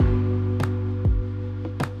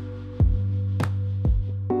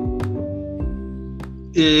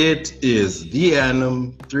It is the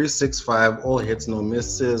Annum 365, all hits, no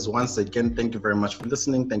misses. Once again, thank you very much for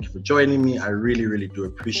listening. Thank you for joining me. I really, really do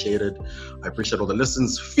appreciate it. I appreciate all the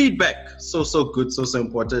listens. Feedback, so good, so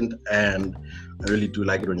important. And I really do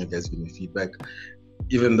like it when you guys give me feedback.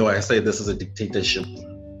 Even though I say this is a dictatorship,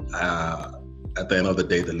 at the end of the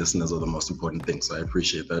day, the listeners are the most important thing. So I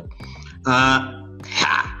appreciate that.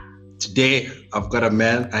 Today, I've got a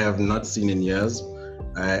man I have not seen in years.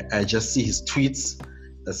 I just see his tweets.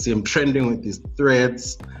 I see him trending with his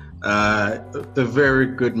threads. The very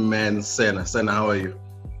good man, Sena. Sena, how are you?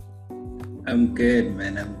 I'm good,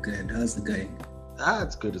 man. I'm good. How's it going?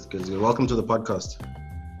 It's good. Welcome to the podcast.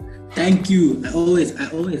 Thank you. I always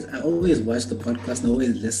watch the podcast and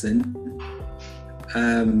always listen.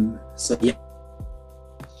 So yeah.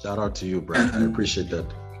 Shout out to you, bro. I appreciate that.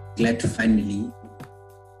 Glad to finally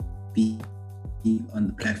be on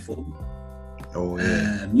the platform. Oh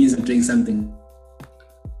yeah. Means I'm doing something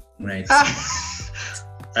right.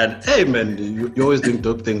 And hey, man, you're always doing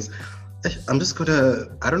dope things. I'm just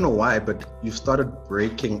I don't know why, but you've started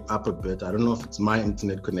breaking up a bit. I don't know if it's my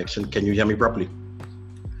internet connection. Can you hear me properly?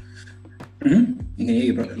 Mm-hmm. I can hear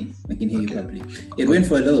you properly. You properly. It went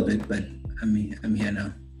for a little bit, but I'm here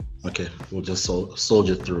now. Okay, we'll just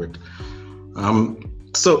soldier through it.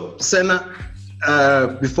 So, Sena,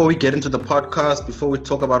 before we get into the podcast, before we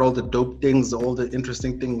talk about all the dope things, all the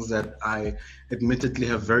interesting things that I admittedly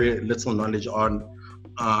have very little knowledge on,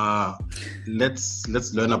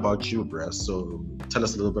 let's learn about you, bruh. So tell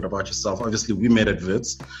us a little bit about yourself. Obviously, we met at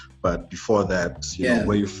Wits, but before that, you know,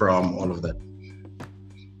 where you from, all of that.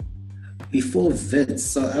 Before Wits,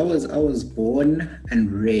 so I was born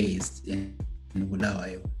and raised in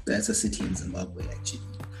Bulawayo. That's a city in Zimbabwe, actually.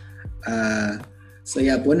 So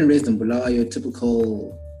yeah, born and raised in Bulawayo,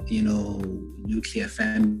 typical, nuclear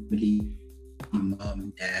family,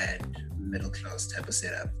 mom, dad, middle class type of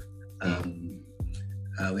setup.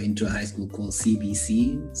 I went to a high school called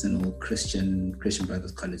CBC. It's an old Christian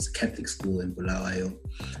Brothers College, a Catholic school in Bulawayo.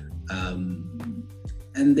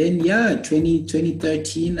 And then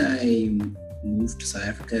 2013, I moved to South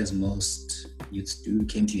Africa as most youths do.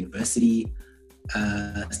 Came to university,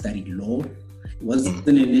 studied law. It wasn't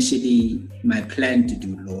initially my plan to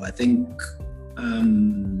do law. I think I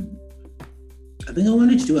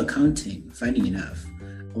wanted to do accounting, funny enough.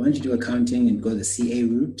 I wanted to do accounting and go the CA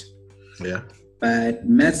route. Yeah. But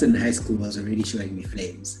maths in high school was already showing me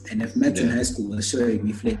flames. And if maths in high school was showing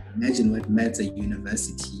me flames, imagine what maths at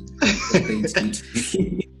university was going to do to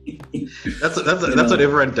me. That's what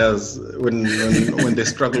everyone does when they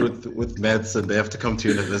struggle with maths and they have to come to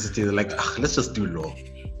university. They're like, let's just do law.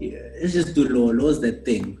 Yeah, let's just do law. Law's that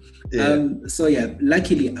thing. Yeah.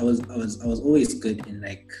 Luckily I was always good in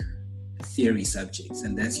like theory subjects,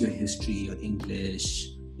 and that's your history, your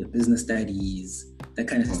English, your business studies, that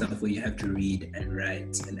kind of stuff where you have to read and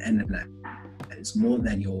write and analyze. It's more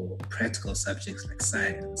than your practical subjects like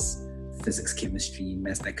science, physics, chemistry,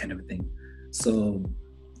 maths, that kind of thing. So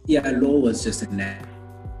yeah, law was just a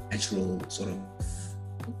natural sort of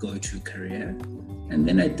go-to career. And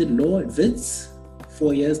then I did law at Wits.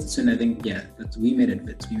 4 years, so I think we met at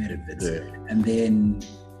Wits. And then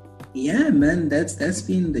man, that's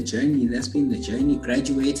been the journey.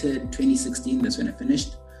 Graduated 2016, that's when I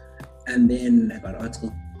finished. And then I got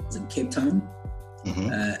articles in Cape Town,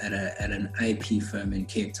 at an IP firm in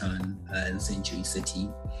Cape Town, in Century City.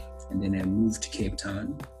 And then I moved to Cape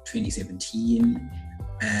Town 2017.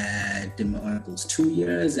 Did my articles 2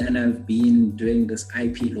 years, and I've been doing this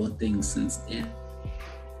IP law thing since then.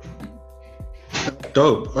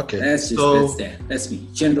 Dope. Okay. That's me.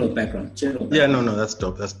 General background. Yeah, no, that's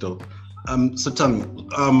dope. So tell me,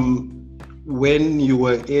 when you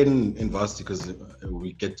were in varsity, because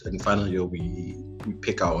we get in final year, we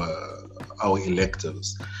pick our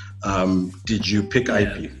electives. Did you pick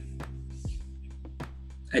IP?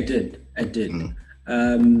 I did.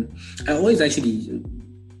 I always actually,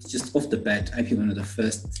 just off the bat, IP one of the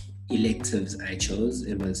first electives I chose.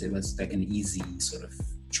 It was like an easy sort of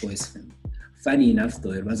choice for me. Funny enough,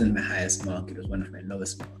 though, it wasn't my highest mark. It was one of my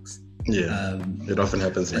lowest marks. Yeah, it often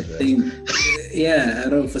happens like that. I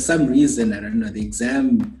don't know, for some reason, I don't know, the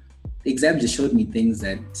exam just showed me things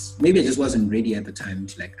that maybe I just wasn't ready at the time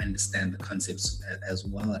to like understand the concepts as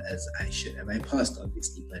well as I should have. I passed,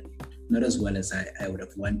 obviously, but not as well as I would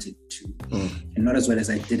have wanted to, and not as well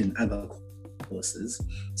as I did in other courses.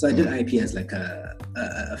 So I did IP as like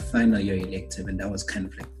a final year elective, and that was kind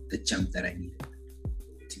of like the jump that I needed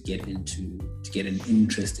to get an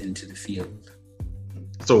interest into the field.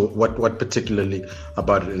 So what particularly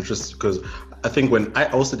about an interest? Because I think when I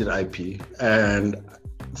also did IP, and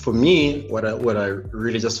for me, what I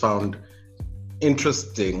really just found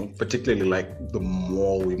interesting, particularly like the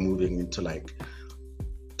more we're moving into like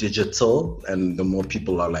digital and the more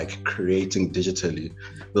people are like creating digitally,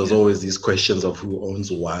 there's always these questions of who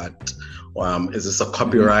owns what. Is this a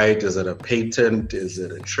copyright? Is it a patent? Is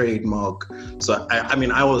it a trademark? So I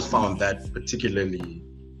mean, I always found that particularly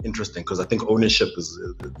interesting because I think ownership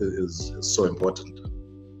is so important.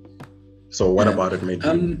 So what about it made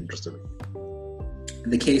you interested?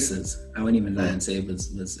 The cases, I won't even lie and say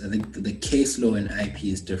was I think the case law in IP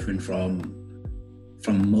is different from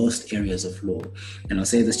most areas of law. And I'll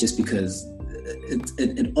say this just because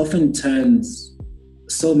it often turns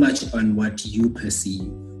so much on what you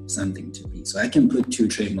perceive something to be. So I can put two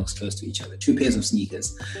trademarks close to each other, two pairs of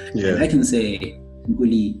sneakers, and I can say,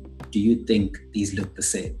 Nguli, do you think these look the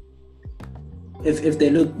same? If they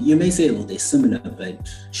look, you may say, well, they're similar, but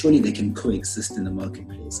surely they can coexist in the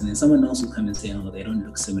marketplace. And then someone else will come and say, oh, they don't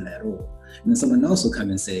look similar at all. And then someone else will come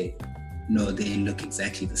and say, no, they look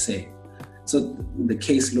exactly the same. So the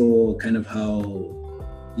case law, kind of how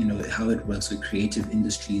it works with creative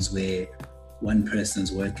industries where one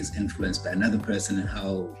person's work is influenced by another person and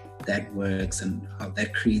how that works and how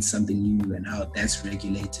that creates something new and how that's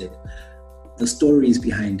regulated. The stories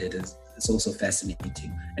behind it is also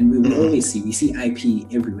fascinating. And we will always we see IP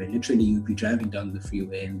everywhere. Literally, you'll be driving down the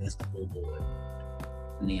freeway and there's a billboard.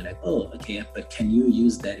 And then you're like, oh, okay, but can you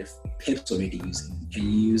use that if Pep's already using it? Can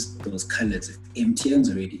you use those colors if MTN's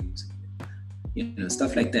already using it?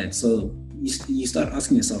 Stuff like that. So you start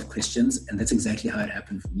asking yourself questions, and that's exactly how it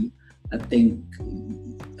happened for me. I think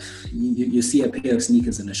you see a pair of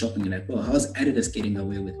sneakers in a shop and you're like, well, how's Adidas getting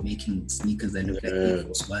away with making sneakers that look like Air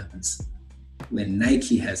Force Ones when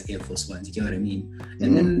Nike has Air Force Ones? You get what I mean?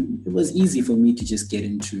 And then it was easy for me to just get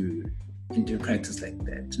into practice like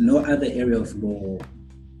that. No other area of law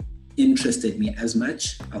interested me as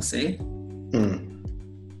much, I'll say.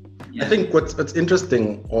 I think what's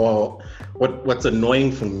interesting or what's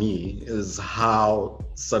annoying for me is how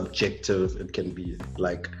subjective it can be,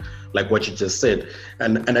 like what you just said.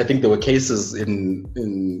 And I think there were cases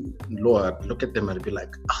in law, I'd look at them and I'd be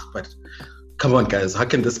like, but come on guys, how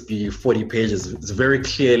can this be 40 pages? It's very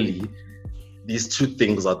clearly these two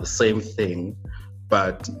things are the same thing,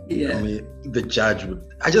 but I mean, the judge would,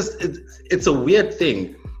 it's a weird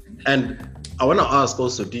thing. And I want to ask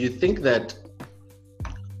also, do you think that,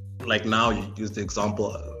 like now you use the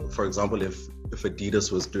example, for example, if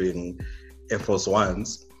Adidas was doing Air Force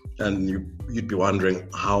Ones, and you'd be wondering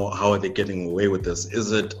how are they getting away with this?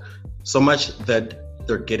 Is it so much that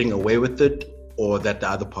they're getting away with it, or that the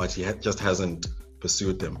other party just hasn't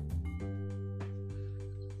pursued them?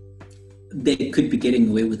 They could be getting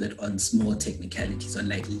away with it on small technicalities, on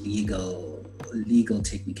like legal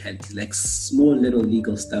technicalities, like small little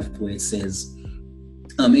legal stuff where it says,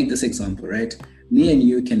 I'll make this example, right? Me and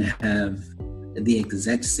you can have the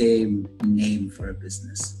exact same name for a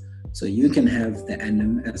business. So you can have the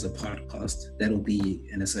annum as a podcast, that'll be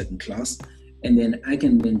in a certain class. And then I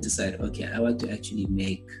can then decide, okay, I want to actually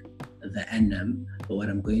make the annum, but what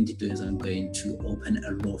I'm going to do is I'm going to open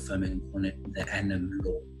a law firm and call it the annum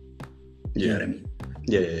law. You know what I mean?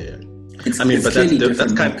 Yeah. But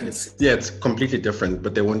that's kind of, it's completely different,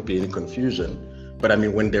 but there won't be any confusion. But I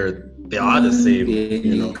mean, when they are the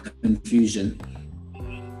same, confusion.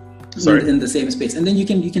 Sorry. In the same space, and then you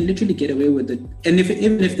can literally get away with it. And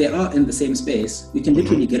even if they are in the same space, you can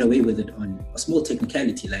literally get away with it on a small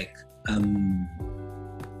technicality. Like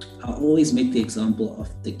I always make the example of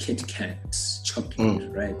the Kit Kat chocolate,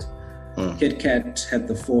 right? Kit Kat had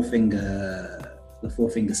the four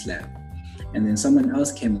finger slab, and then someone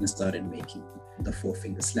else came and started making the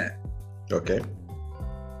 4-finger slab. Okay.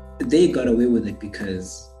 They got away with it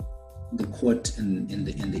because the court in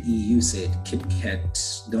the EU said Kit Kat,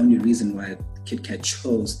 the only reason why Kit Kat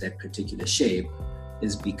chose that particular shape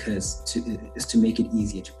is because to make it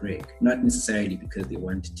easier to break, not necessarily because they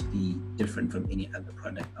want it to be different from any other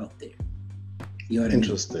product out there. You know what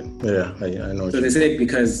Interesting. I mean? Yeah, I know. So they said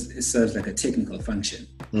because it serves like a technical function.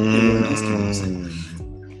 Everyone else can use it.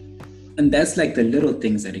 And that's like the little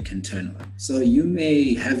things that it can turn on. So you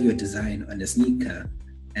may have your design on a sneaker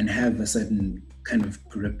and have a certain kind of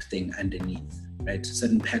grip thing underneath, right? A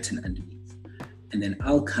certain pattern underneath. And then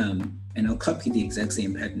I'll come and I'll copy the exact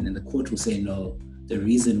same pattern, and the court will say, no, the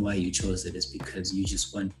reason why you chose it is because you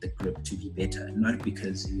just want the grip to be better, not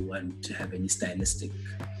because you want to have any stylistic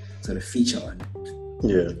sort of feature on it.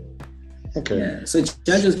 Yeah. Okay. Yeah. So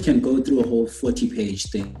judges can go through a whole 40-page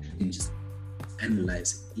thing and just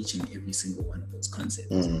analyze each and every single one of those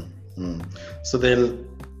concepts. So then,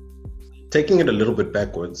 taking it a little bit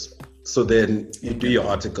backwards, so then you do your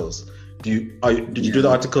articles. Did you do the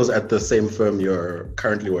articles at the same firm you're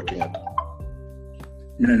currently working at?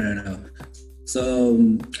 No.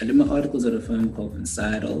 So I did my articles at a firm called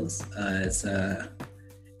Insidals.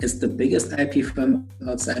 It's the biggest IP firm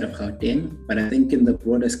outside of Gauteng, but I think in the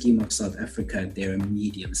broader scheme of South Africa, they're a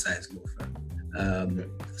medium-sized law firm.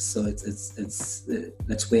 So it's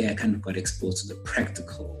that's where I kind of got exposed to the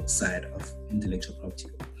practical side of intellectual property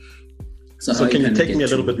law. So can you take me a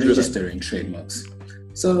little bit through registering trademarks?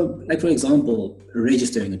 So, like for example,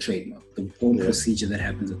 registering a trademark, the whole procedure that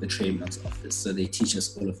happens at the trademarks office. So they teach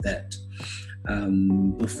us all of that.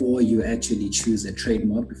 Before you actually choose a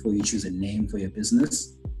trademark, before you choose a name for your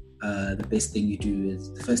business, the first thing you do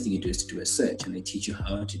is to do a search, and they teach you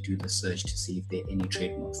how to do the search to see if there are any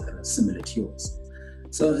trademarks that are similar to yours.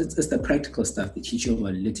 So it's the practical stuff. They teach you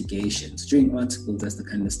about litigations. During articles, that's the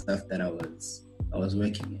kind of stuff that I was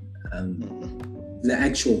working in. The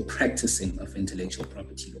actual practicing of intellectual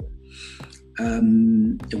property law.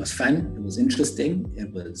 It was fun. It was interesting.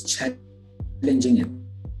 It was challenging at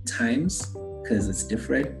times because it's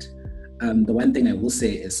different. The one thing I will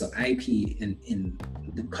say is, so IP in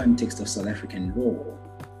the context of South African law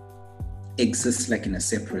exists like in a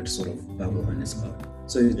separate sort of bubble on its own.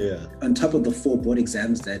 So on top of the 4 board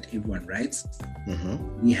exams that everyone writes,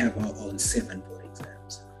 we have our own 7 board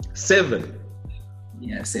exams. 7?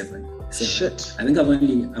 Yeah, 7. Shit. I think I've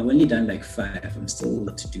only done like 5. I'm still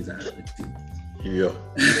to do the other 2. Yeah.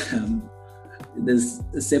 There's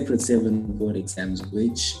a separate 7 board exams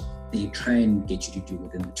which they try and get you to do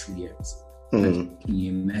within the 2 years. Can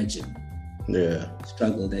you imagine? Yeah. The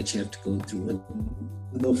struggle that you have to go through.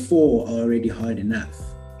 The 4 are already hard enough.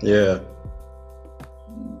 Yeah.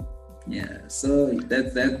 Yeah. So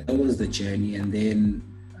that was the journey, and then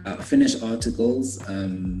I finished articles.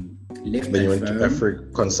 Left then you that went firm to Africa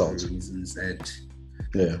Consult. Reasons that.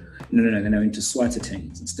 Yeah. No. Then I went to Swart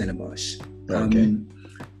Attorneys in Stellenbosch. Okay.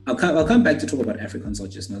 I'll come back to talk about Africa Consult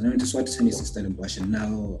just now. I went to Swart Attorneys in Stellenbosch, and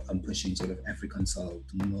now I'm pushing sort of Africa Consult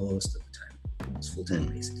most of the time, almost full time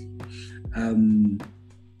basically.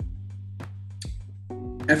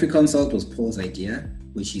 Africa Consult was Paul's idea,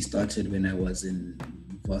 which he started when I was in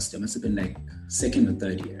varsity. It must have been like 2nd or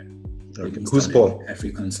 3rd year. Okay. Who's Paul?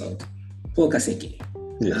 Africa Consult. Paul Kaseke.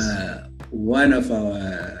 Yes. One of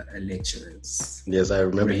our lecturers. Yes, I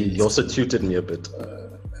remember. He also tutored me a bit.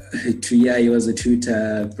 He was a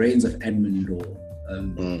tutor, brains of admin law.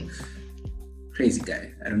 Crazy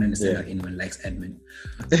guy. I don't understand how anyone likes admin.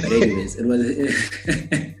 But anyways,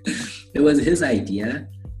 it was his idea.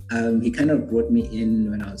 He kind of brought me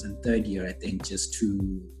in when I was in 3rd year, I think, just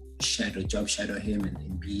to job shadow him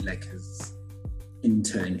and be like his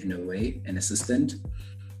intern in a way, an assistant.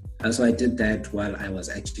 So I did that while I was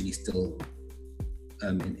actually still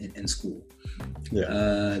in school.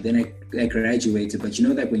 Yeah. Then I graduated, but you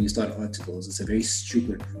know that when you start articles, it's a very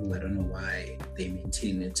stupid rule. I don't know why they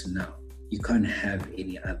maintain it now. You can't have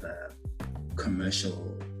any other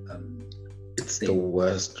commercial it's the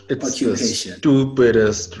worst. It's occupation. The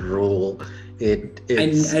stupidest rule. I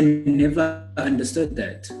never understood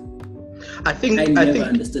that. I think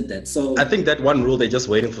understood that. So I think that one rule they're just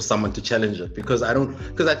waiting for someone to challenge it because I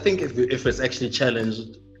think if it's actually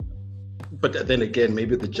challenged, but then again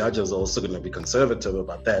maybe the judges are also going to be conservative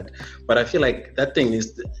about that. But I feel like that thing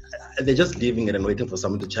they're just leaving it and waiting for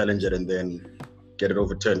someone to challenge it and then get it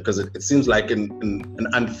overturned because it seems like an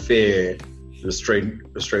unfair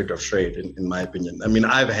restraint of trade in my opinion. I mean,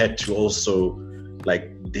 I've had to also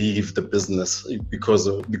like leave the business because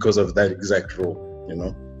of that exact rule, you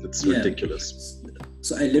know. It's ridiculous.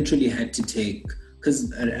 So I literally had to take,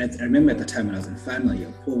 because I remember at the time when I was in final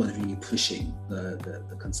year, Paul was really pushing the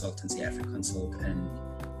consultancy, Africa Consult,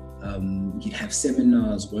 and you'd have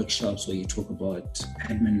seminars, workshops where you talk about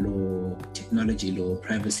admin law, technology law,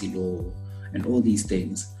 privacy law, and all these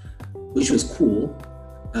things, which was cool.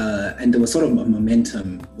 And there was sort of a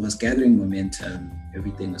momentum, it was gathering momentum,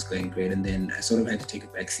 everything was going great. And then I sort of had to take a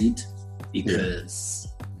back seat because,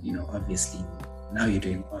 you know, obviously, now you're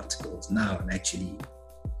doing articles. Now I'm actually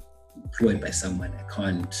employed by someone. I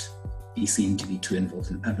can't be seen to be too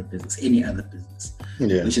involved in any other business,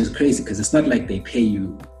 which is crazy because it's not like they pay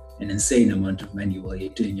you an insane amount of money while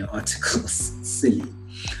you're doing your articles. Silly,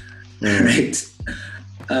 right?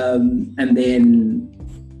 And then,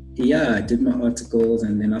 I did my articles,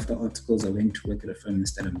 and then after articles, I went to work at a firm in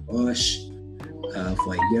Stellenbosch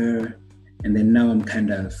for a year, and then now I'm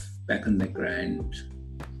kind of back on the grind.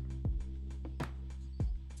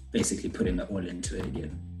 Basically putting it all into it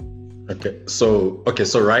again. Okay, so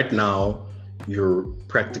right now you're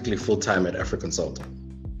practically full time at Africa Consult.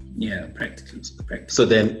 Yeah, practically. So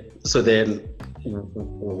then,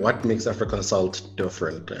 what makes Africa Consult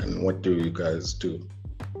different, and what do you guys do?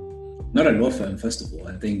 Not a law firm, first of all.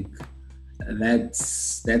 I think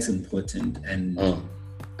That's important, and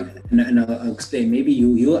I'll explain. Maybe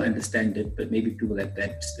you'll understand it, but maybe people that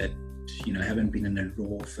haven't been in a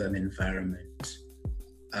law firm environment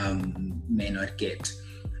may not get.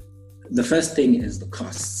 The first thing is the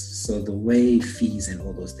costs. So the way fees and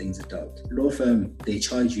all those things are dealt. Law firm, they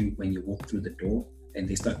charge you when you walk through the door, and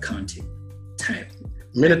they start counting time.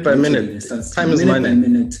 Minute by minute. Time is money. By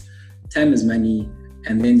minute. Time is money.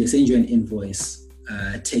 And then they send you an invoice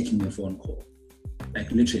taking your phone call.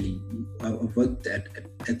 Like literally, I've worked at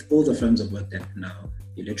all the firms I've worked at now,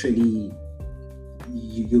 you literally,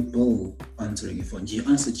 you bill answering your phone. You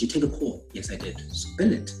answered, did you take a call? Yes, I did. So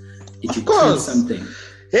bill it. Did you do something?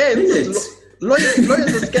 Hey, lawyers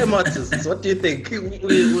are scam artists. What do you think?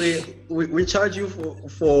 We charge you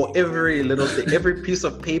for every little thing, every piece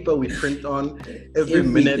of paper we print on, every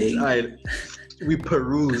minute we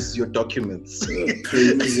peruse your documents.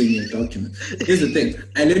 Perusing your documents. Here's the thing.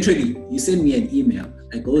 You send me an email.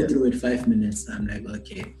 I go through it 5 minutes. I'm like,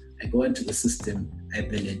 okay. I go into the system, I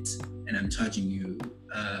bill it, and I'm charging you.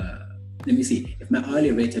 Let me see. If my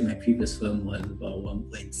hourly rate at my previous firm was about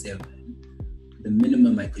 1.7, the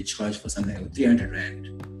minimum I could charge for something like 300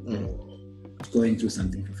 Rand, going through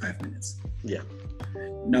something for 5 minutes. Yeah.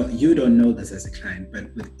 Now, you don't know this as a client,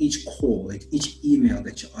 but with each call, like each email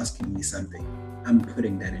that you're asking me something, I'm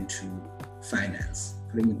putting that into finance.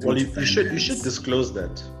 You should disclose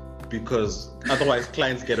that, because otherwise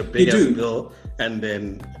clients get a bigger bill, and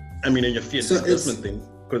then, in your fee assessment thing,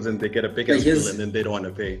 because then they get a bigger bill and then they don't want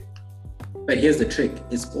to pay. But here's the trick.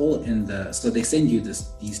 It's all so they send you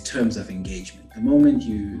these terms of engagement. The moment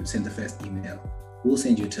you send the first email, we'll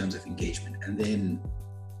send you terms of engagement, and then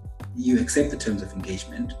you accept the terms of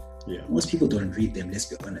engagement. Yeah. Most people don't read them, let's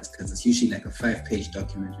be honest, because it's usually like a 5-page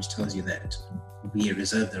document which tells you that we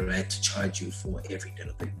reserve the right to charge you for every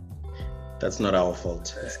little thing. That's not our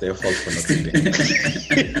fault. It's their fault for not reading.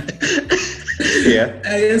 Yeah.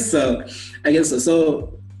 I guess so.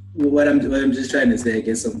 So what I'm just trying to say, I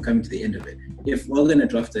guess I'm coming to the end of it. If we're going to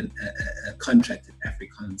draft a contract at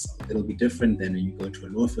AfriConsult, it'll be different than when you go to a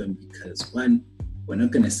law firm, because one, we're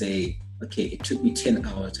not going to say, okay, it took me 10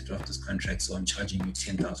 hours to draft this contract, so I'm charging you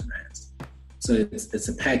 10,000 rands. So it's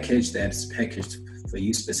a package that's packaged for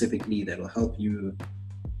you specifically that will help you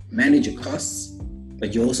manage your costs,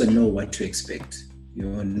 but you also know what to expect. You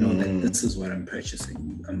know that this is what I'm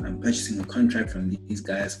purchasing. I'm purchasing a contract from these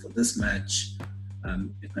guys for this much.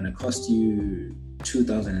 It's going to cost you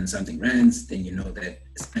 2,000 and something rands. Then you know that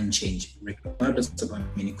it's unchanged, regardless of how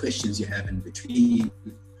many questions you have in between,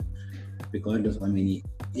 regardless of how many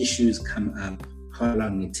issues come up, how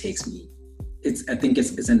long it takes me. I think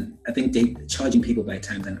charging people by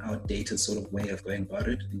time is an outdated sort of way of going about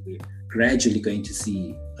it. And we're gradually going to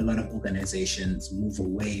see a lot of organizations move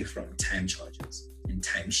away from time charges and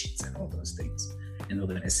timesheets and all those things. And we're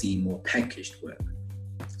going to see more packaged work.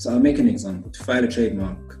 So I'll make an example. To file a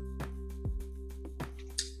trademark,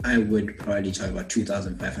 I would probably charge about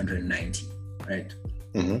 2,590, right?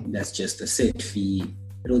 Mm-hmm. That's just a set fee.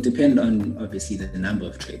 It'll depend on, obviously, the number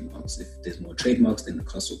of trademarks. If there's more trademarks, then the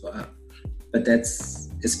cost will go up. But it's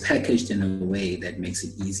packaged in a way that makes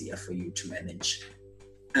it easier for you to manage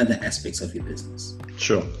other aspects of your business.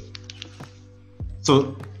 Sure.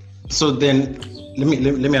 So then let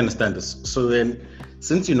me understand this. So then,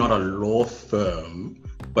 since you're not a law firm,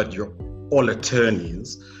 but you're all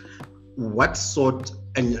attorneys, what sort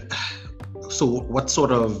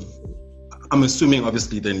of, I'm assuming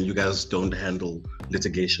obviously then you guys don't handle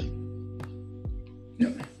litigation.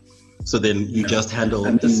 No. So then you just handle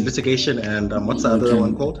this litigation and what's the other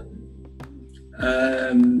one called?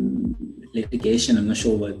 Litigation, I'm not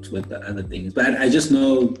sure what the other thing is, but I just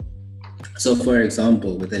know. So for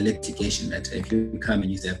example, with a litigation matter, if you come and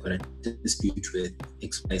you say, I've got a dispute with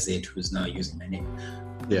XYZ who's now using my name,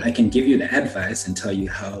 I can give you the advice and tell you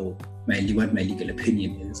what my legal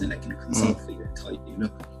opinion is, and I can consult for you and tell you,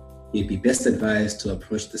 look, it'd be best advised to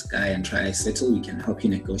approach this guy and try to settle. We can help you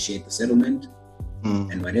negotiate the settlement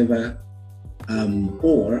and whatever.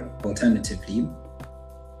 Or alternatively,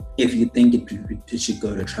 if you think it should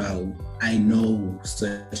go to trial, I know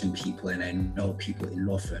certain people and I know people in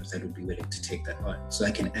law firms that would be willing to take that on. So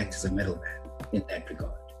I can act as a middleman in that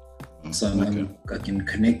regard. So I can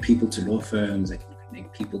connect people to law firms. I can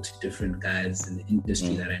connect people to different guys in the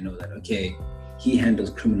industry that I know that, okay, he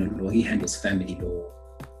handles criminal law, he handles family law.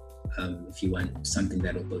 If you want something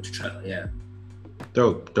that will go to trial,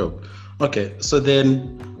 Dope. Okay, so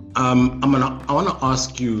then I want to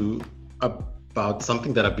ask you about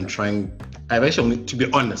something that I've been trying. I've actually, to be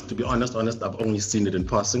honest, I've only seen it in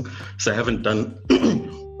passing, so I haven't done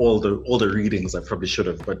all the readings I probably should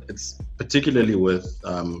have. But it's particularly with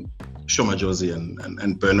Sho Majozi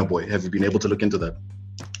and Burna Boy? Have you been able to look into that?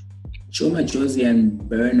 Sho Majozi and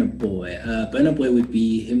Burna Boy. Burna Boy would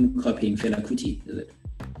be him copying Fela Kuti, is it?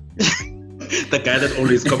 The guy that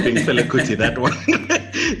always copying Fela Kuti, that one.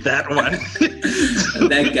 That one.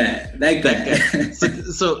 that guy.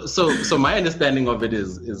 So my understanding of it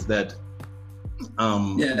is that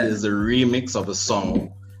there's a remix of a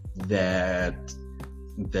song that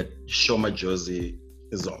Sho Majozi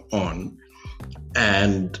is on,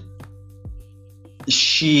 and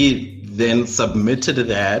she then submitted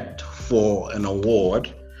that for an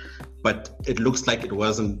award, but it looks like it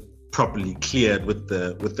wasn't properly cleared with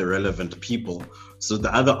the relevant people. So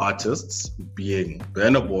the other artists, being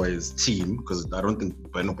Burna Boy's team, because I don't think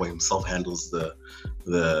Burna Boy himself handles the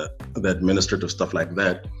administrative stuff like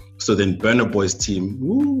that. So then Burna Boy's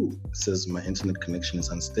team says my internet connection is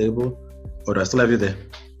unstable. Oh, do I still have you there?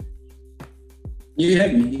 You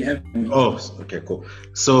have me. Oh, okay, cool.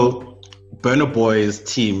 So Burna Boy's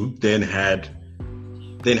team then had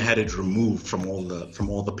it removed from all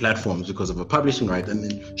the platforms because of a publishing right, and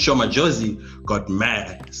then Sho Majozi got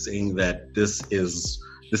mad, saying that this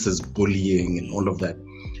is bullying and all of that.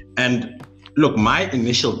 And look, my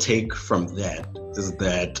initial take from that is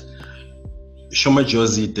that Sho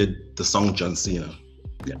Majozi did the song John Cena,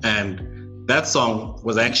 and that song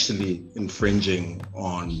was actually infringing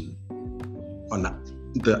on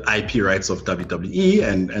the IP rights of WWE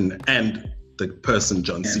and the person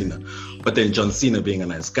John Cena. But then John Cena, being a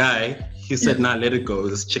nice guy, he said, nah, let it go.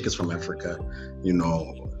 This chick is from Africa,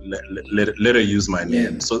 let her use my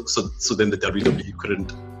name. So then the WWE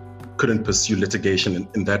couldn't pursue litigation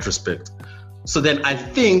in that respect. So then I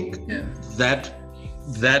think that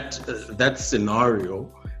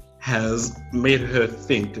scenario has made her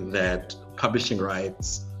think that publishing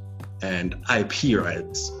rights and IP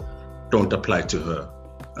rights don't apply to her.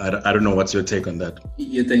 I don't know, what's your take on that?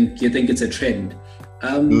 You think it's a trend?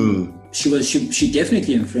 She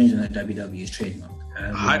definitely infringed on the WWE's trademark.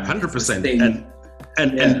 100%.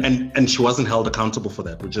 And she wasn't held accountable for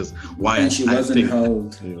that, which is why she wasn't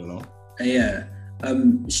held. Yeah.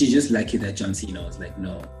 She's just lucky that John Cena was like,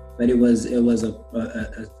 no. But it was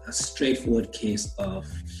a straightforward case of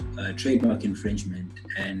trademark infringement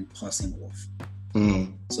and passing off.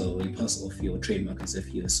 So you pass off your trademark as if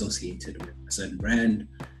you're associated with a certain brand,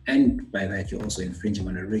 and by that you're also infringing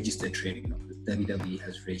on a registered trademark. WWE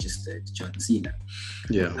has registered John Cena.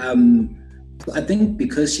 So I think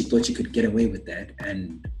because she thought she could get away with that,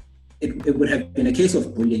 and it would have been a case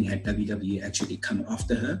of bullying had WWE actually come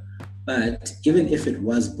after her. But even if it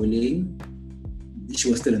was bullying, she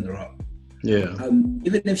was still in the wrong.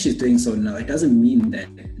 Even if she's doing so now, it doesn't mean that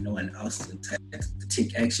no one else is entitled to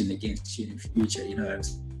take action against you in the future. You know what I'm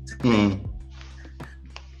saying?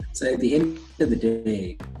 So at the end of the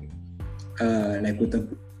day, like with the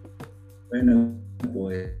Burna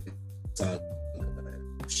Boy,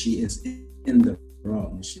 she is in the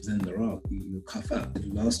wrong. She's in the wrong. You cough up.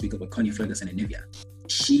 Last week about Connie Ferguson and Nivea.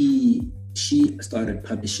 She started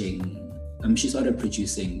publishing. She started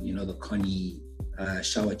producing, the Connie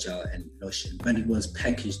shower gel and lotion, but it was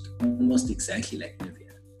packaged almost exactly like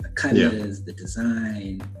Nivea. The colors, the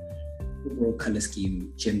design, overall color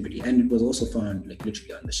scheme generally, and it was also found like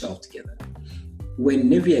literally on the shelf together. When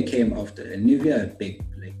Nivea came after, and Nivea, a big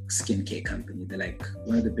like skincare company, they're like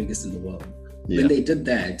one of the biggest in the world. When they did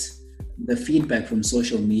that, the feedback from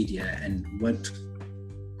social media and what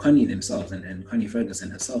Connie themselves and Connie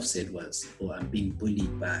Ferguson herself said was, I'm being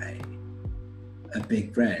bullied by a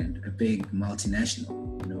big brand, a big multinational.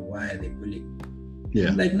 Why are they bullying?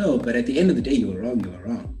 I'm like, no, but at the end of the day, you were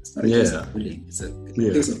wrong. It's not a case of bullying. It's a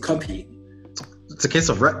case of copying. It's a case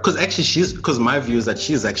of because my view is that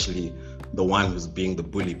she's actually the one who's being the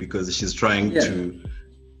bully, because she's trying to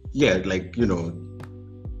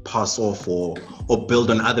pass off or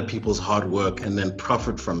build on other people's hard work and then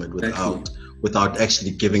profit from it without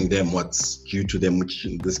actually giving them what's due to them, which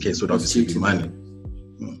in this case would obviously be money.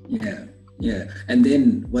 And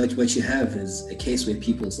then what you have is a case where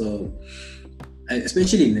people,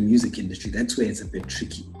 especially in the music industry, that's where it's a bit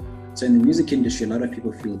tricky. So in the music industry, a lot of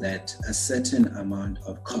people feel that a certain amount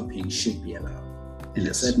of copying should be allowed, and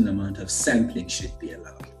a certain amount of sampling should be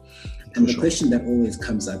allowed. And the question that always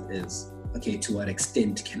comes up is, okay, to what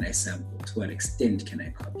extent can I sample? To what extent can I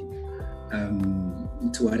copy?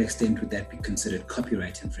 To what extent would that be considered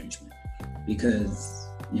copyright infringement? Because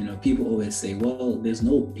people always say, well, there's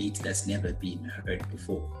no beat that's never been heard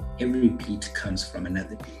before. Every beat comes from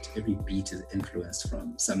another beat. Every beat is influenced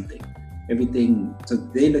from something. Everything. So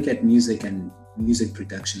they look at music and music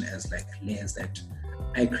production as like layers that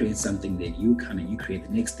I create something, then you come and you create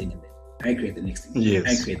the next thing, and then I create the next thing,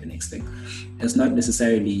 I create the next thing. It's not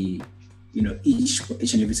necessarily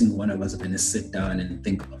each and every single one of us are going to sit down and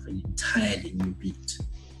think of an entirely new beat.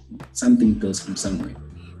 Something goes from somewhere.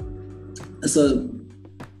 So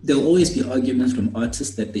there'll always be arguments from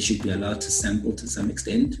artists that they should be allowed to sample to some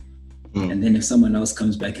extent. And then if someone else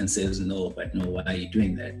comes back and says, no, why are you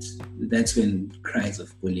doing that? That's when cries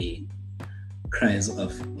of bullying, cries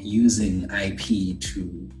of using IP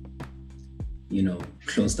to,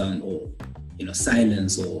 close down or,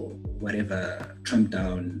 silence or whatever, trump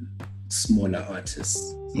down smaller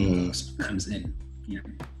artists comes in. Yeah.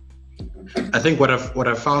 I think what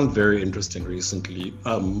I've found very interesting recently,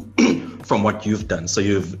 from what you've done. So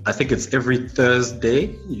I think it's every Thursday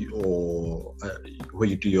where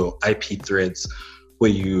you do your IP threads,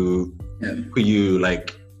 where you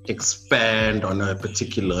like expand on a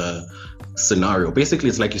particular scenario. Basically,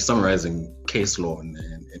 it's like you're summarizing case law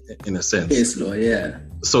in a sense. Case law, yeah.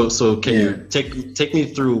 So can you take me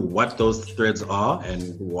through what those threads are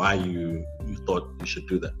and why you thought you should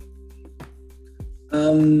do that?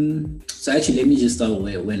 So actually, let me just start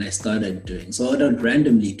with when I started doing. So what I'd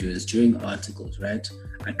randomly do is during articles, right?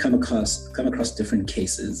 I'd come across different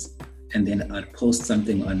cases, and then I'd post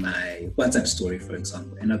something on my WhatsApp story, for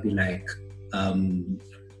example, and I'd be like,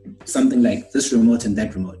 something like this remote and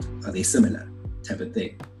that remote, are they similar? Type of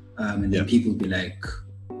thing. And then people be like,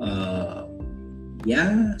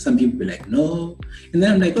 yeah. Some people be like, no. And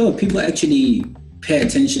then I'm like, oh, people actually pay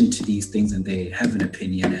attention to these things and they have an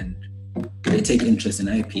opinion and they take interest in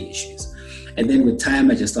IP issues. And then with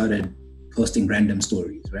time, I just started posting random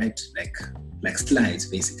stories, right? Like slides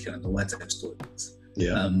basically on the WhatsApp stories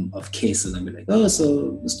of cases. And be like, oh,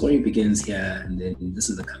 so the story begins here, and then this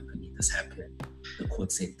is the company, this happened, the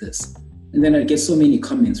court said this. And then I get so many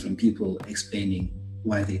comments from people explaining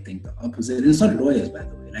why they think the opposite. And it's not lawyers, by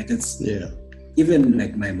the way. Like it's even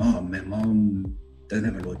like my mom doesn't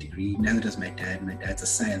have a law degree, neither does my dad. My dad's a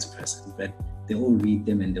science person, but they all read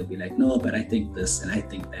them and they'll be like, no, but I think this and I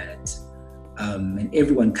think that. And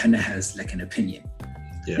everyone kind of has like an opinion.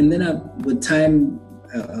 Yeah. And then with time,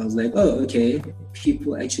 I was like, oh, okay,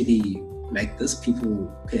 people actually like this, people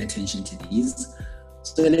pay attention to these.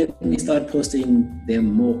 So let me start posting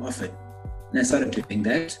them more often. And I started doing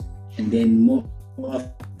that. And then more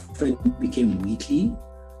often became weekly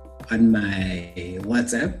on my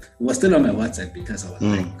WhatsApp. It was still on my WhatsApp because I was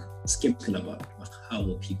like skeptical about how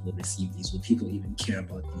will people receive these? Will people even care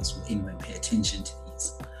about these? Will anyone pay attention to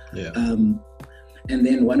these? Yeah. And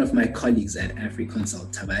then one of my colleagues at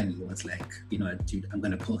AfriConsult, Tabani, was like, dude, I'm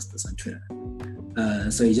going to post this on Twitter.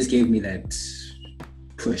 So he just gave me that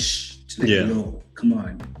push to yo, come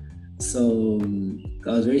on. So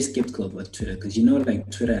I was very skeptical about Twitter because, like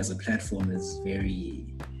Twitter as a platform is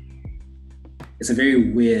it's a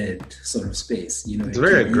very weird sort of space. It's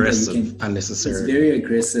very aggressive, unnecessarily. It's very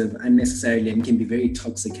aggressive, unnecessarily, and can be very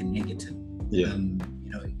toxic and negative. Yeah.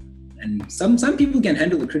 And some people can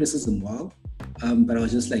handle the criticism well, but I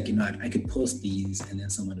was just like, I could post these, and then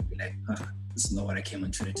someone would be like, this is not what I came on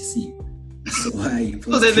Twitter to see. So why are you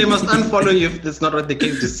posting? So then they must unfollow you if that's not what they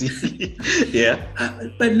came to see. Yeah.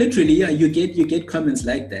 But literally, you get comments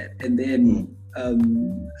like that, and then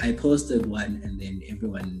I posted one, and then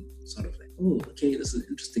everyone sort of like, oh, okay, this is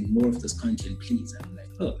interesting. More of this content, please. And I'm like,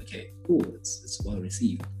 oh, okay, cool. It's well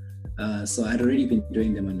received. So I'd already been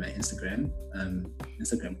doing them on my Instagram,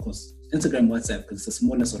 Instagram, WhatsApp, because it's a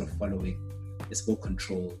smaller sort of following. It's more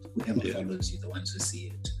controlled. Whoever follows you, the ones who see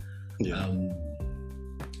it. Yeah.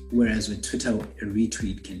 Whereas with Twitter, a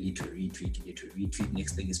retweet can lead to a retweet.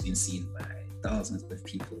 Next thing is being seen by thousands of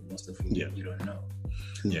people, most of whom you don't know.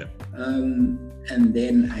 Yeah. And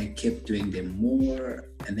then I kept doing them more.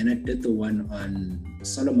 And then I did the one on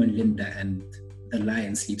Solomon Linda and The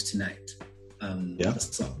Lion Sleeps Tonight. The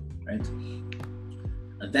song, right?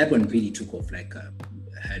 That one really took off. Like,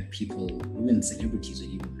 had people, even celebrities, were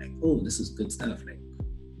even like, "Oh, this is good stuff." Like,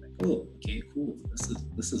 "Oh, okay, cool.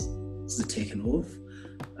 This is taken off."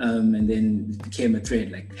 And then it became a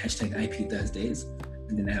thread, like #IP Thursdays.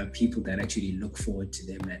 And then I have people that actually look forward to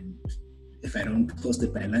them. And if I don't post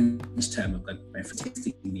it by lunchtime, I've got my friends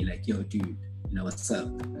texting me like, "Yo, dude, what's up?"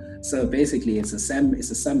 So basically, it's a summary.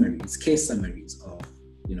 It's case summaries of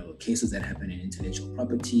cases that happen in intellectual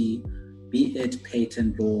property, be it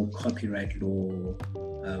patent law, copyright law,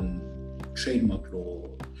 trademark law.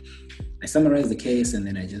 I summarize the case and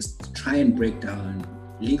then I just try and break down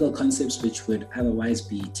legal concepts which would otherwise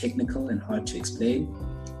be technical and hard to explain.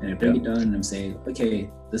 And I break it down and I'm saying,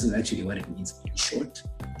 okay, this is actually what it means in short.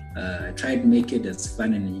 I try to make it as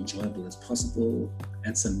fun and enjoyable as possible,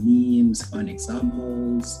 add some memes, fun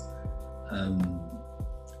examples.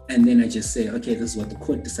 And then I just say, okay, this is what the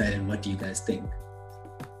court decided. What do you guys think?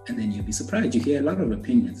 And then you'll be surprised. You hear a lot of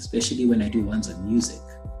opinions, especially when I do ones on music.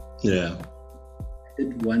 Yeah. I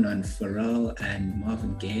did one on Pharrell and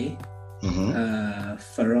Marvin Gaye.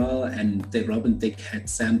 Pharrell and the Robin Thicke had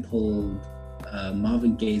sampled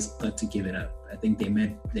Marvin Gaye's "Got to Give It Up." I think they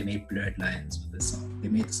made Blurred Lines with the song. They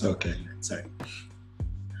made the song. Okay. Sorry.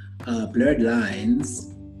 Blurred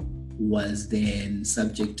Lines was then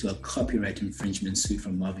subject to a copyright infringement suit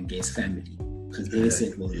from Marvin Gaye's family, because they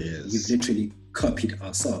said, well, you've literally copied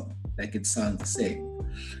our song, like it sounds the same.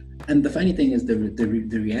 And the funny thing is the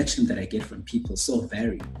reaction that I get from people so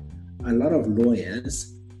varied. A lot of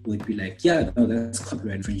lawyers would be like, yeah, no, that's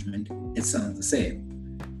copyright infringement, it sounds the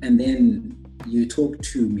same. And then you talk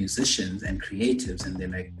to musicians and creatives and they're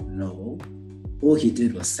like, no, all he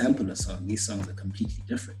did was sample a song, these songs are completely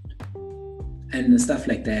different. And stuff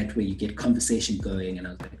like that, where you get conversation going, and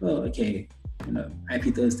I was like, oh, okay,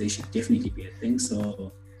 IP Thursday should definitely be a thing.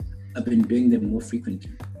 So I've been doing them more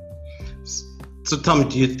frequently. So Tom,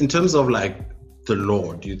 in terms of like the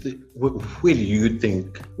law, do you think, where do you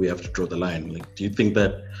think we have to draw the line? Like, do you think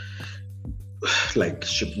that like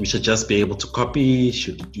we should just be able to copy?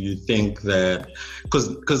 Do you think that,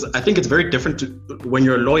 because I think it's very different to when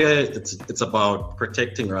you're a lawyer, it's about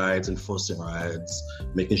protecting rights, enforcing rights,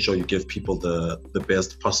 making sure you give people the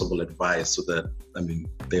best possible advice so that, I mean,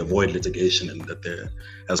 they avoid litigation and that they're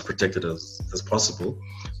as protected as possible.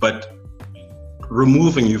 But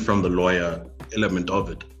removing you from the lawyer element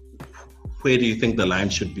of it, where do you think the line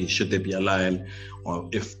should be? Should there be a line, or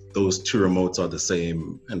if those two remotes are the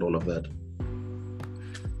same and all of that?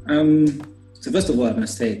 So first of all, I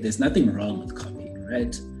must say there's nothing wrong with copying,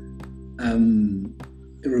 right?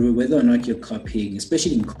 Whether or not you're copying,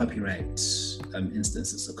 especially in copyright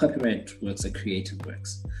instances. So copyright works are creative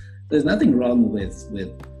works. There's nothing wrong with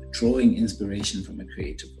drawing inspiration from a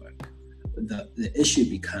creative work. The issue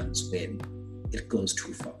becomes when it goes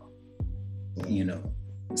too far,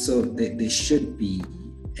 So there should be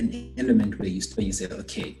an element where you say,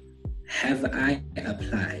 okay, have I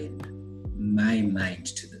applied my mind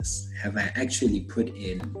to this? Have I actually put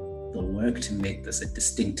in the work to make this a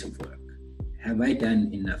distinctive work? Have I done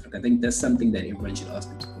enough? I think that's something that everyone should ask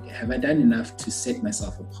themselves. Okay, have I done enough to set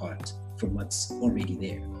myself apart from what's already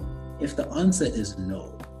there? If the answer is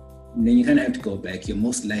no, then you kind of have to go back. You're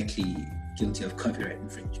most likely guilty of copyright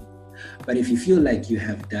infringement. But if you feel like you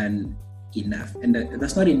have done enough, and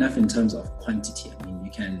that's not enough in terms of quantity. I mean, you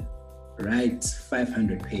can write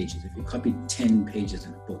 500 pages. If you copy 10 pages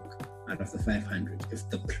in a book out of the 500, if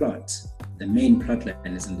the main plot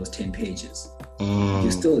line is in those 10 pages, you're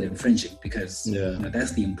still infringing, because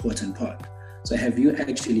that's the important part. So have you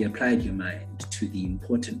actually applied your mind to the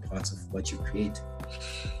important parts of what you've created?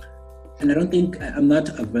 And I'm not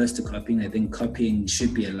averse to copying. I think copying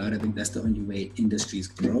should be allowed. I think that's the only way industries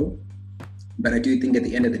grow. But I do think at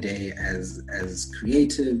the end of the day, as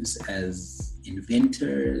creatives, as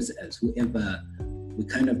inventors, as whoever, we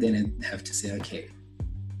kind of then have to say, okay,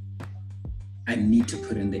 I need to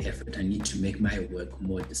put in the effort. I need to make my work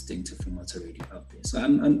more distinctive from what's already out there. So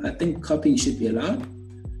I think copying should be allowed.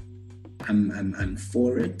 I'm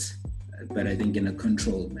for it, but I think in a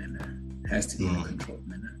controlled manner. It has to be in a controlled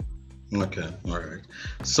manner. Okay, all right.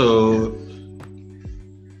 So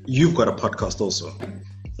you've got a podcast also.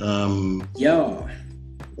 Yeah.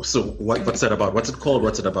 So what's that about? What's it called?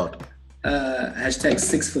 What's it about? Hashtag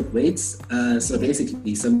 6 foot weights. So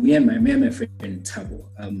basically, me and my friend Tabo,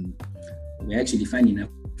 we actually, funny enough,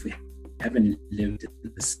 we haven't lived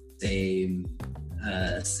in the same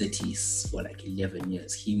cities for like 11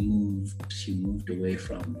 years. He moved away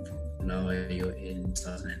from Moyo in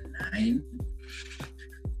 2009.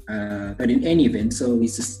 But in any event, so we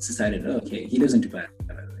just decided, okay, he lives in Dubai,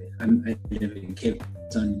 by the way. I live in Cape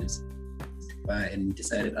Town, Dubai, and we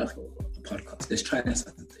decided, a podcast, let's try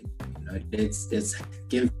something. Let's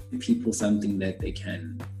give people something that they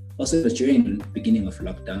can. Also, it was during the beginning of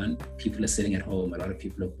lockdown. People are sitting at home. A lot of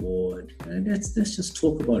people are bored. Let's just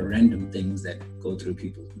talk about random things that go through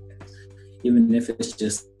people's minds, even if it's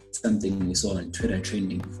just something we saw on Twitter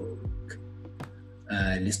trending for a week.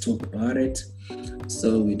 Let's talk about it.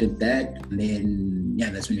 So we did that, and then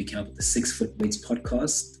that's when we came up with the 6 foot weights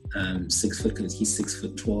podcast. 6 foot because he's 6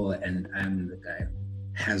 foot tall, and I'm the guy who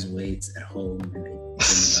has weights at home and I bring it up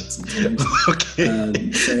sometimes. Okay.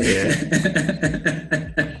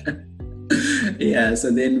 So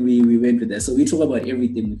then we went with that. So we talk about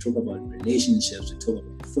everything. We talk about relationships, we talk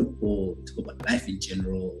about football, we talk about life in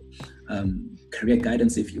general, career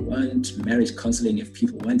guidance if you want, marriage counseling if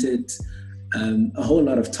people want it, a whole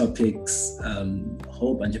lot of topics, a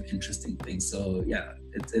whole bunch of interesting things. So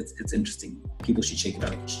it's interesting. People should check it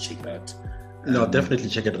out. No, definitely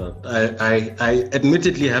check it out. I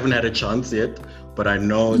admittedly haven't had a chance yet, but I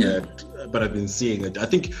know that. But I've been seeing it. I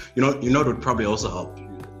think it would probably also help.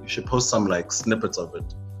 You should post some like snippets of it,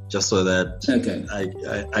 just so that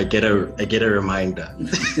I get a reminder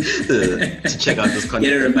to check out this content.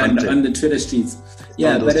 Get a reminder on the Twitter streets.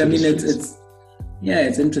 Yeah, but I mean it's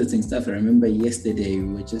interesting stuff. I remember yesterday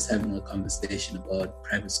we were just having a conversation about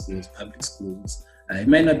private schools, public schools. It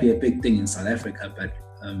might not be a big thing in South Africa, but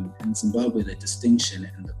in Zimbabwe, the distinction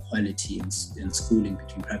and the quality in schooling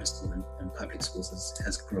between private schools and public schools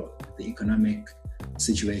has grown. The economic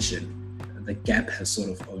situation, the gap has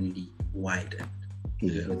sort of only widened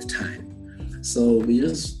with time. So we're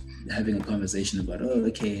just having a conversation about,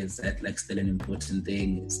 is that like still an important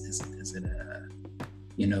thing?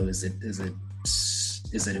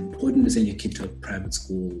 Is it important to send your kid to a private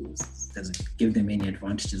school? Does it give them any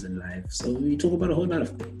advantages in life? So we talk about a whole lot of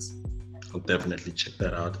things. I'll definitely check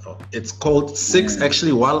that out. It's called Six.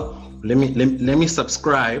 Actually, let me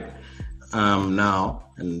subscribe now,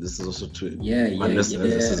 and this is also to my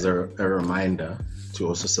listeners. This is a reminder to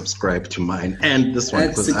also subscribe to mine and this one,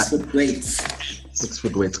 because 6 foot weights. 6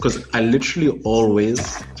 foot weights, because I literally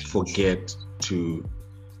always forget to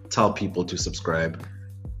tell people to subscribe.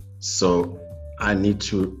 So I need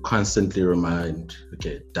to constantly remind.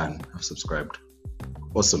 Okay, done. I've subscribed.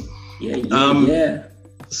 Awesome. Yeah.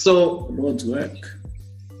 So Lord's work.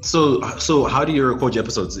 So how do you record your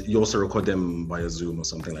episodes? You also record them via Zoom or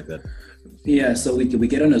something like that? Yeah, so we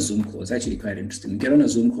get on a Zoom call. It's actually quite interesting. We get on a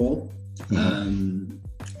Zoom call.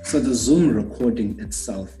 So the Zoom recording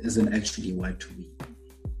itself isn't actually what we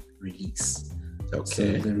release.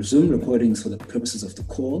 Okay. So the Zoom recording is for the purposes of the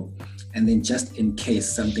call, and then just in case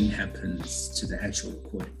something happens to the actual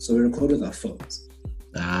recording. So we record with our phones.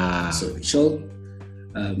 So we show.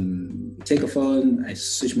 Take a phone, I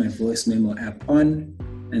switch my voice memo app on,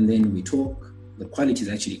 and then we talk. The quality is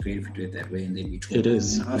actually great if we do it that way, and then we talk. It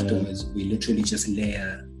is. And afterwards, we literally just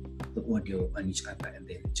layer the audio on each other, and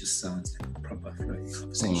then it just sounds like a proper flowing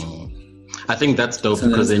conversation. I think that's dope,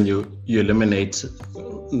 because then you eliminate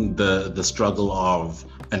the struggle of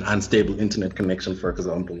an unstable internet connection, for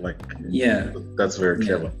example. That's very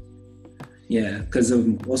clever. Yeah, because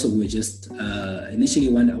also we were just initially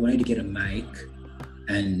I wanted to get a mic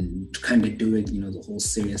and kind of do it, the whole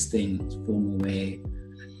serious thing, formal way.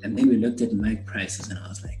 And then we looked at mic prices, and I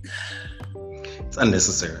was like, it's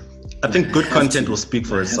unnecessary. I think good content will speak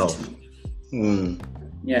for itself.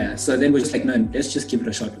 Yeah, so then we're just like, no, let's just give it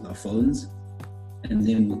a shot with our phones, and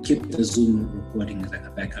then we'll keep the Zoom recording as like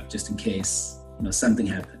a backup just in case something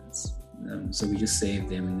happens. So we just save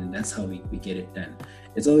them, and then that's how we get it done.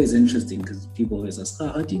 It's always interesting because people always ask,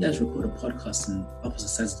 how do you guys record a podcast on opposite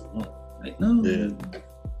sides of the world? Like, no, you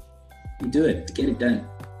do it to get it done.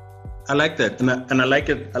 I like that, and I like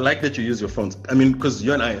it. I like that you use your phones. I mean, because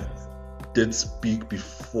you and I did speak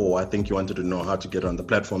before. I think you wanted to know how to get on the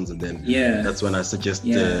platforms, and then that's when I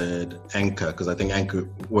suggested Anchor, because I think Anchor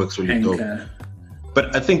works really dope.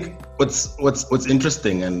 But I think what's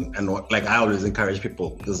interesting and what, like, I always encourage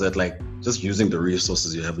people is that, like, just using the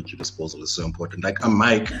resources you have at your disposal is so important. Like a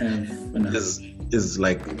mic is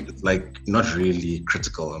like not really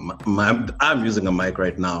critical. I'm using a mic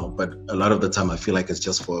right now, but a lot of the time I feel like it's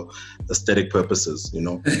just for aesthetic purposes,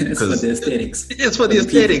 It's for the aesthetics. It's for the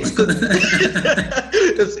aesthetics.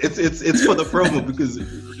 it's for the promo, because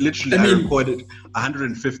literally I recorded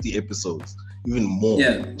 150 episodes, even more,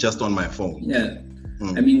 just on my phone. Yeah.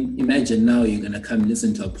 I mean, imagine now you're going to come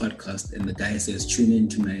listen to a podcast and the guy says, tune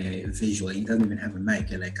into my visual. He doesn't even have a mic.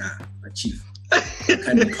 You're like, but chief, what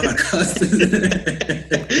kind of podcast is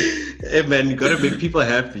it? Hey man, you got to make people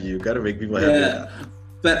happy. Yeah.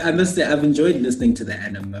 But I must say, I've enjoyed listening to the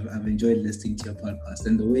Adam. I've enjoyed listening to your podcast,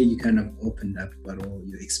 and the way you kind of opened up about all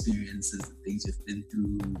your experiences and things you've been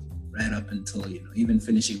through right up until, even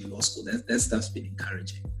finishing law school. That stuff's been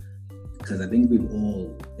encouraging. Because I think we've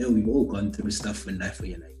all gone through stuff in life where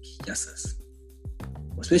you're like, yes,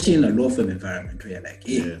 especially in a law firm environment where you're like,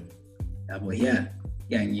 hey, you.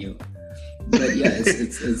 But yeah,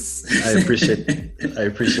 it's I appreciate it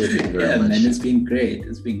very much. Man, it's been great.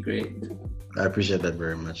 I appreciate that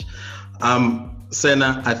very much.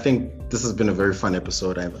 Sena, I think this has been a very fun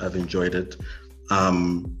episode. I've enjoyed it.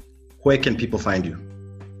 Where can people find you?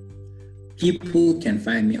 People can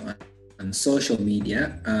find me on social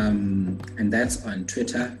media, and that's on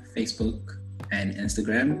Twitter, Facebook, and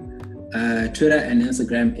Instagram. Twitter and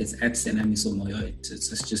Instagram, it's at Senamiso Moyo. It's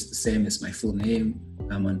just the same as my full name.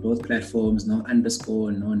 I'm on both platforms, no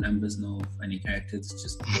underscore, no numbers, no funny characters,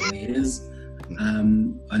 just the way it is.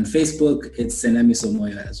 On Facebook, it's Senamiso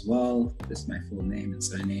Moyo as well. That's my full name and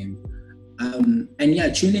surname. And yeah,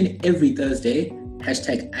 tune in every Thursday,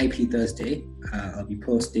 #IP Thursday. I'll be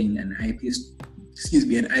posting an IP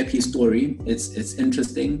story. It's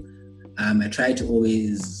interesting. I try to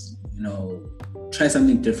always, try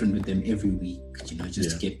something different with them every week,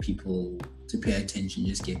 just to get people to pay attention,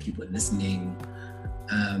 just get people listening.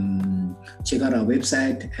 Check out our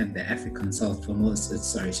website and the AfriConsult firm. It's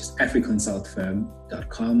just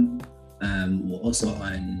africonsultfirm.com. We're also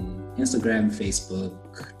on Instagram, Facebook,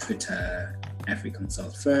 Twitter,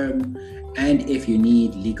 AfriConsult Firm. And if you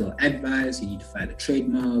need legal advice, you need to file a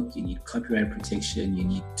trademark, you need copyright protection, you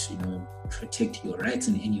need to protect your rights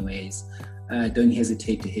in any ways, don't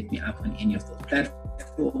hesitate to hit me up on any of those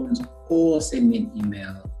platforms or send me an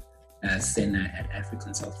email,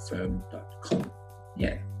 Sena@africonsultfirm.com.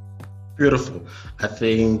 Yeah. Beautiful. I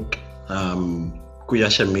think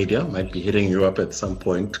Kuyasha Media might be hitting you up at some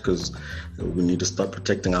point, because we need to start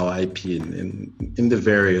protecting our IP in the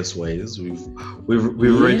various ways. We've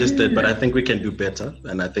registered, but I think we can do better.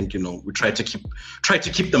 And I think we try to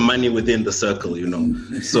keep the money within the circle.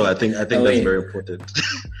 So I think that's very important.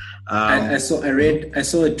 I saw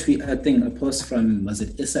a tweet, a post from, was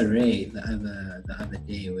it Issa Rae the other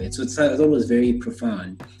day, where I thought it was very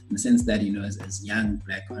profound, in the sense that as young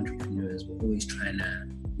Black entrepreneurs, we're always trying to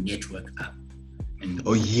network up. And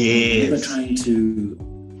we're trying to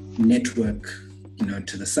network,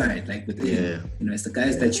 to the side, like within, it's the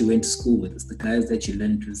guys that you went to school with, it's the guys that you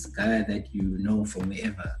learned with, it's the guy that from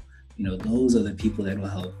wherever. Those are the people that will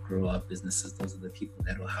help grow our businesses. Those are the people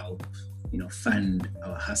that will help, fund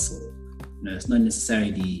our hustle. It's not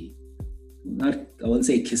necessarily, I won't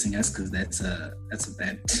say kissing us, because that's a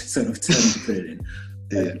bad sort of term to put it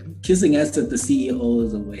in. Kissing us at the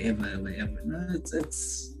CEOs or wherever. No,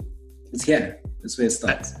 it's here. That's where it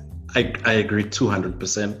starts. I agree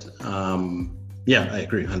 200%. I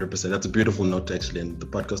agree 100%. That's a beautiful note to actually end the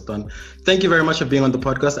podcast on. Thank you very much for being on the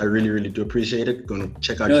podcast. I really, really do appreciate it. Going to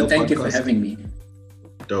check out your podcast. Thank you for having me.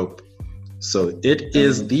 Dope. So it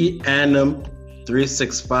is the Annum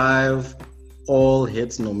 365. All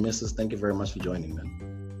hits, no misses. Thank you very much for joining, man.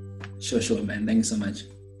 Sure, man. Thank you so much.